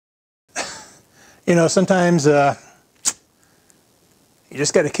You know, sometimes you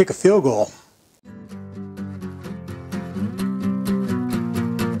just got to kick a field goal.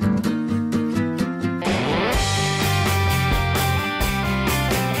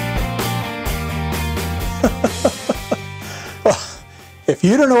 Well, if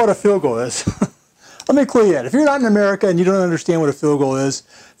you don't know what a field goal is, let me clue you in. If you're not in America and you don't understand what a field goal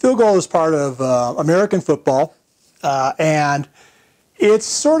is part of American football, and it's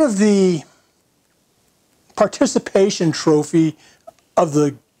sort of the participation trophy of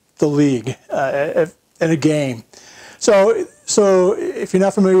the league in a game. So if you're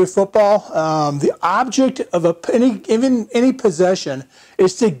not familiar with football, the object of any possession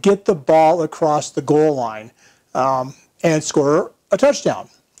is to get the ball across the goal line and score a touchdown.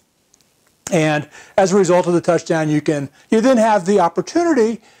 And as a result of the touchdown, you then have the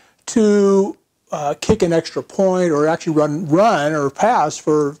opportunity to kick an extra point, or actually run or pass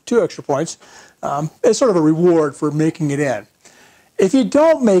for 2 extra points. It's sort of a reward for making it in. If you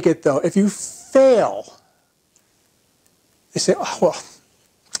don't make it, though, if you fail, they say, oh, well,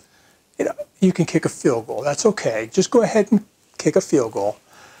 you know, you can kick a field goal. That's okay. Just go ahead and kick a field goal.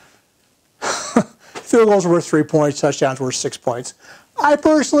 Field goals are worth 3 points. Touchdowns worth 6 points. I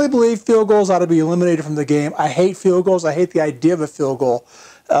personally believe field goals ought to be eliminated from the game. I hate field goals. I hate the idea of a field goal.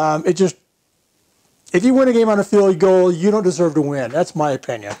 If you win a game on a field goal, you don't deserve to win. That's my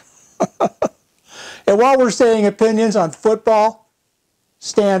opinion. And while we're saying opinions on football,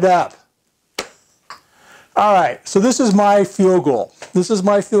 stand up. All right, so this is my field goal. This is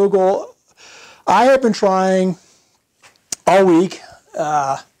my field goal. I have been trying all week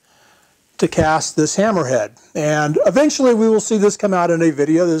to cast this hammerhead, and eventually we will see this come out in a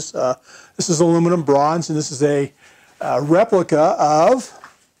video. This is aluminum bronze, and this is a replica of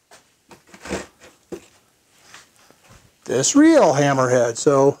this real hammerhead.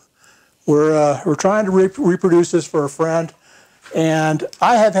 So we're trying to reproduce this for a friend, and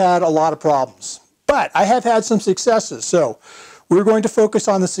I have had a lot of problems, but I have had some successes. So we're going to focus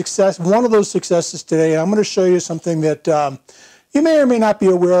on the success, one of those successes today. And I'm going to show you something that you may or may not be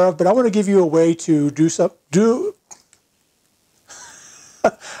aware of, but I want to give you a way to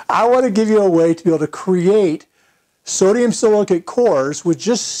I want to give you a way to be able to create sodium silicate cores with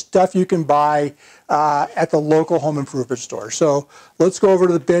just stuff you can buy at the local home improvement store. So let's go over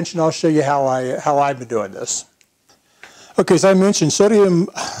to the bench and I'll show you how I've been doing this. Okay, so I mentioned sodium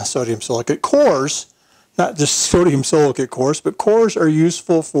silicate cores, not just sodium silicate cores, but cores are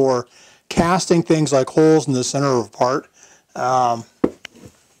useful for casting things like holes in the center of a part.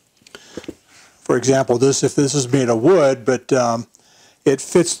 For example, if this is made of wood, but it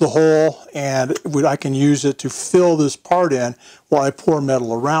fits the hole, and I can use it to fill this part in while I pour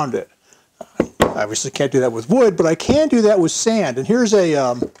metal around it. I obviously can't do that with wood, but I can do that with sand. And here's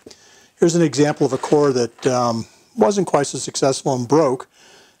an example of a core that wasn't quite so successful and broke,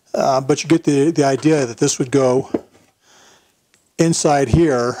 but you get the idea that this would go inside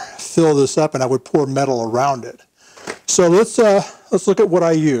here, fill this up, and I would pour metal around it. So let's look at what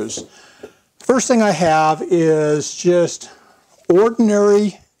I use. First thing I have is just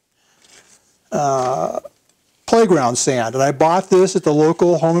ordinary playground sand, and I bought this at the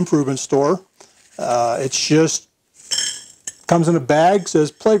local home improvement store. It's just comes in a bag,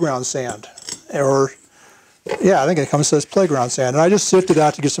 says playground sand, or yeah, I think it says playground sand, and I just sifted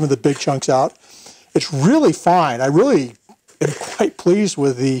out to get some of the big chunks out. It's really fine. I really am quite pleased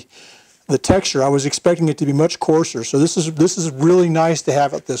with the texture. I was expecting it to be much coarser, so this is really nice to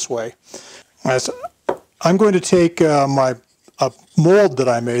have it this way. I'm going to take my mold that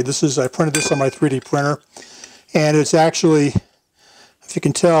I made. I printed this on my 3D printer, and it's actually, if you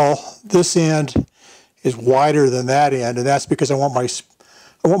can tell, this end is wider than that end, and that's because I want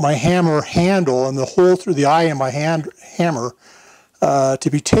my hammer handle and the hole through the eye in my hammer to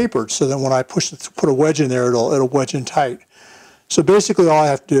be tapered, so that when I put a wedge in there, it'll wedge in tight. So basically, all I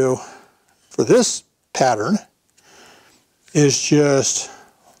have to do for this pattern is just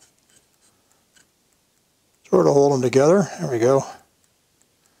sort of hold them together. There we go.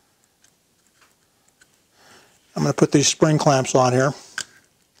 I'm going to put these spring clamps on here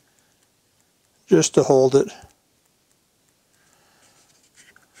just to hold it.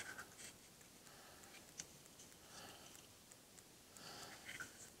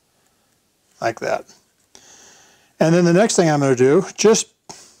 Like that. And then the next thing I'm going to do,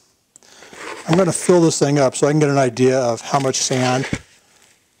 I'm going to fill this thing up so I can get an idea of how much sand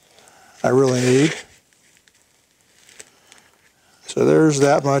I really need. So there's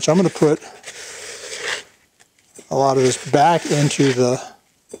that much. I'm going to put a lot of this back into the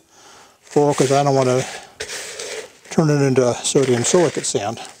bowl because I don't want to turn it into sodium silicate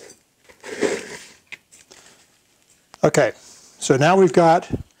sand. Okay, so now we've got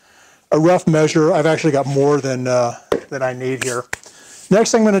a rough measure. I've actually got more than I need here.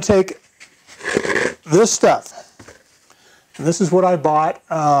 Next, I'm going to take this stuff. And this is what I bought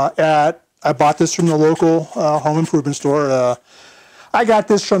I bought this from the local home improvement store. I got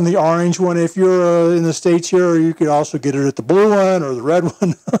this from the orange one. If you're in the States here, you could also get it at the blue one or the red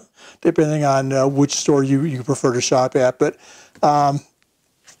one, depending on which store you prefer to shop at. But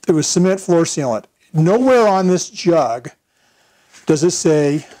it was cement floor sealant. Nowhere on this jug does it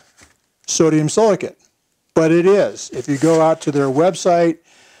say sodium silicate, but it is. If you go out to their website,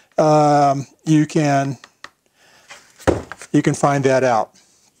 you can find that out.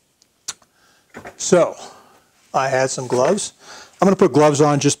 So I had some gloves. I'm going to put gloves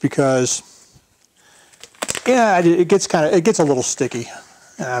on just because, yeah, it gets a little sticky,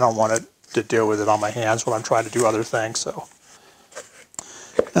 and I don't want to deal with it on my hands when I'm trying to do other things. So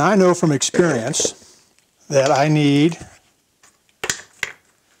now I know from experience that I need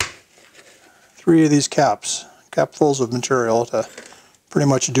 3 of these capfuls of material to pretty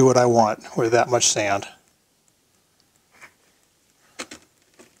much do what I want with that much sand.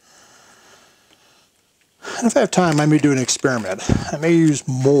 And if I have time, I may do an experiment. I may use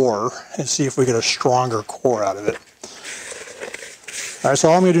more and see if we get a stronger core out of it. All right, so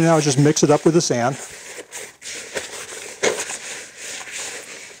all I'm going to do now is just mix it up with the sand.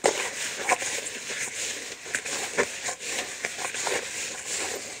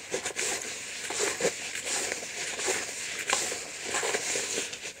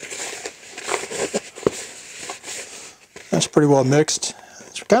 That's pretty well mixed.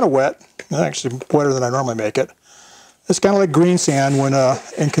 It's kind of wet. It's actually wetter than I normally make it. It's kind of like green sand when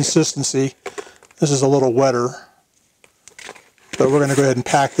in consistency. This is a little wetter. But we're going to go ahead and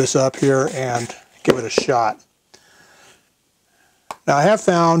pack this up here and give it a shot. Now I have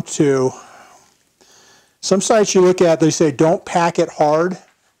found some sites you look at, they say don't pack it hard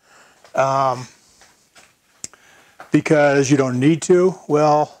because you don't need to.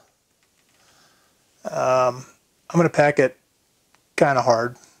 Well, I'm going to pack it kind of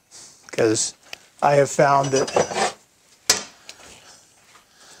hard because I have found that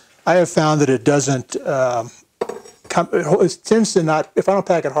it doesn't it tends to not, if I don't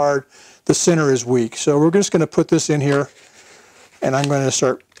pack it hard, the center is weak. So we're just going to put this in here, and I'm going to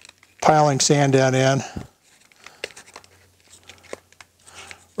start piling sand down in.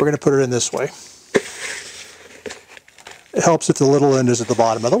 We're going to put it in this way. It helps if the little end is at the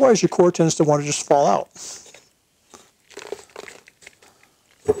bottom. Otherwise, your core tends to want to just fall out.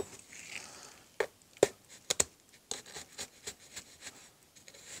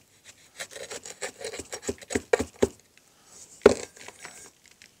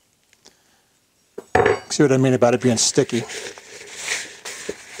 See what I mean about it being sticky.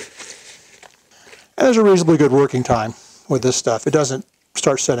 And there's a reasonably good working time with this stuff. It doesn't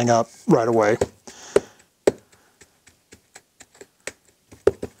start setting up right away.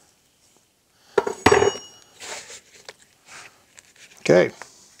 Okay.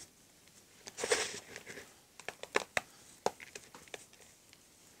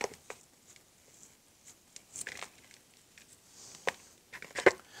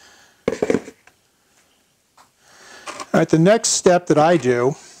 All right, the next step that I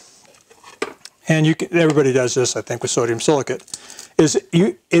do, and everybody does this, I think, with sodium silicate, is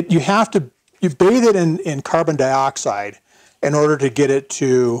you bathe it in carbon dioxide in order to get it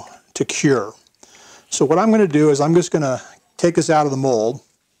to cure. So what I'm going to do is I'm just going to take this out of the mold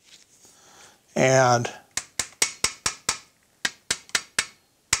and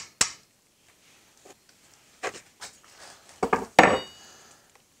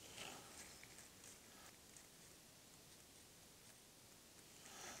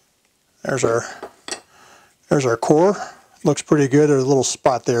there's our core. Looks pretty good. There's a little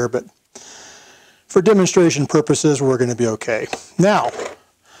spot there, but for demonstration purposes, we're going to be okay. Now,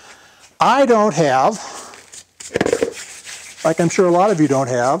 I don't have, like I'm sure a lot of you don't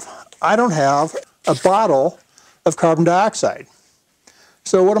have, I don't have a bottle of carbon dioxide.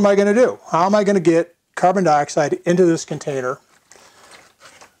 So what am I going to do? How am I going to get carbon dioxide into this container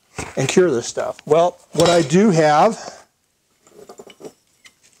and cure this stuff? Well, what I do have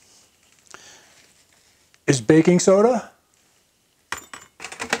is baking soda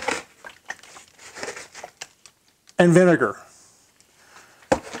and vinegar.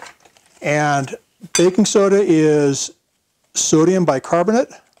 And baking soda is sodium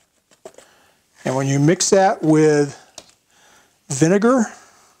bicarbonate. And when you mix that with vinegar,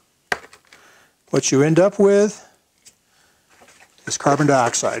 what you end up with is carbon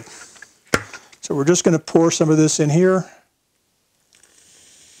dioxide. So we're just going to pour some of this in here.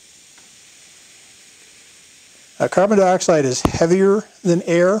 Carbon dioxide is heavier than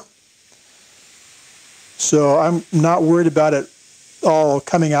air, so I'm not worried about it all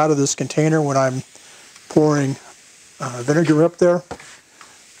coming out of this container when I'm pouring vinegar up there.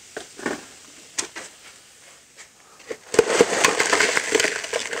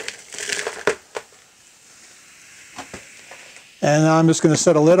 And I'm just going to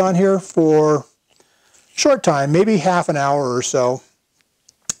set a lid on here for a short time, maybe half an hour or so.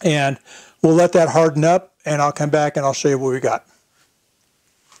 And we'll let that harden up, and I'll come back and I'll show you what we got.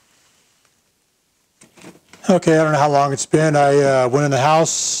 Okay, I don't know how long it's been. I went in the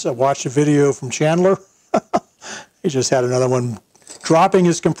house, I watched a video from Chandler. He just had another one dropping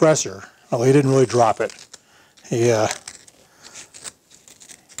his compressor. Well, he didn't really drop it. He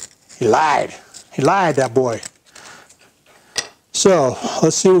lied. He lied, that boy. So,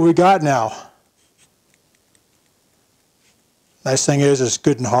 let's see what we got now. Nice thing is it's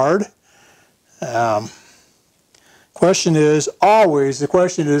good and hard. Question is, always, the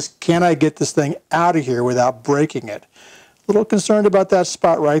question is, can I get this thing out of here without breaking it? A little concerned about that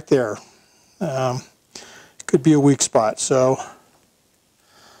spot right there. Could be a weak spot, so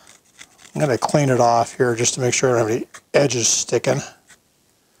I'm going to clean it off here just to make sure I don't have any edges sticking.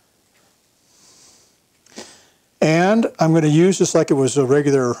 And I'm going to use this like it was a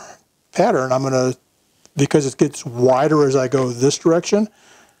regular pattern. I'm going to, because it gets wider as I go this direction,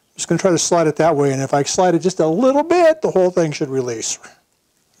 I'm just going to try to slide it that way. And if I slide it just a little bit, the whole thing should release,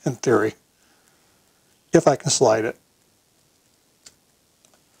 in theory, if I can slide it.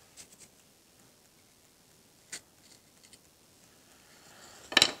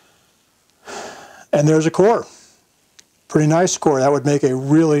 And there's a core. Pretty nice core. That would make a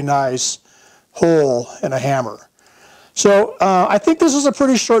really nice hole in a hammer. So I think this is a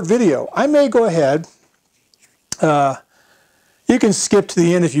pretty short video. I may go ahead. You can skip to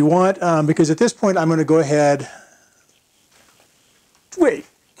the end if you want, because at this point I'm going to go ahead. Wait.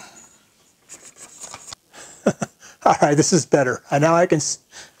 All right, this is better. Now I can see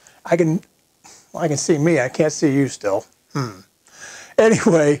me. I can't see you still.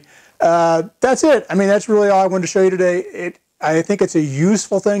 Anyway, that's it. I mean, that's really all I wanted to show you today. I think it's a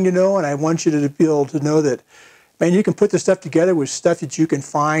useful thing to know, and I want you to be able to know that, man, you can put this stuff together with stuff that you can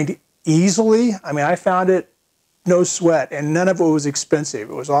find easily. I mean, I found it no sweat, and none of it was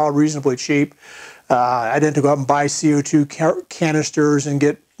expensive. It was all reasonably cheap. I didn't go out and buy CO2 canisters and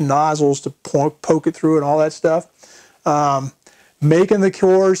get nozzles to poke it through and all that stuff. Making the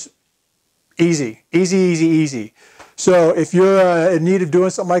cores, easy, easy, easy, easy. So if you're in need of doing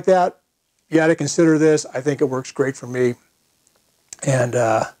something like that, you got to consider this. I think it works great for me. And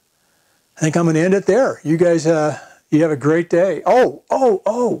I think I'm going to end it there. You guys, you have a great day. Oh,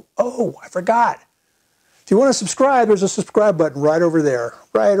 I forgot. If you want to subscribe, there's a subscribe button right over there.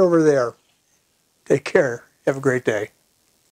 Right over there. Take care. Have a great day.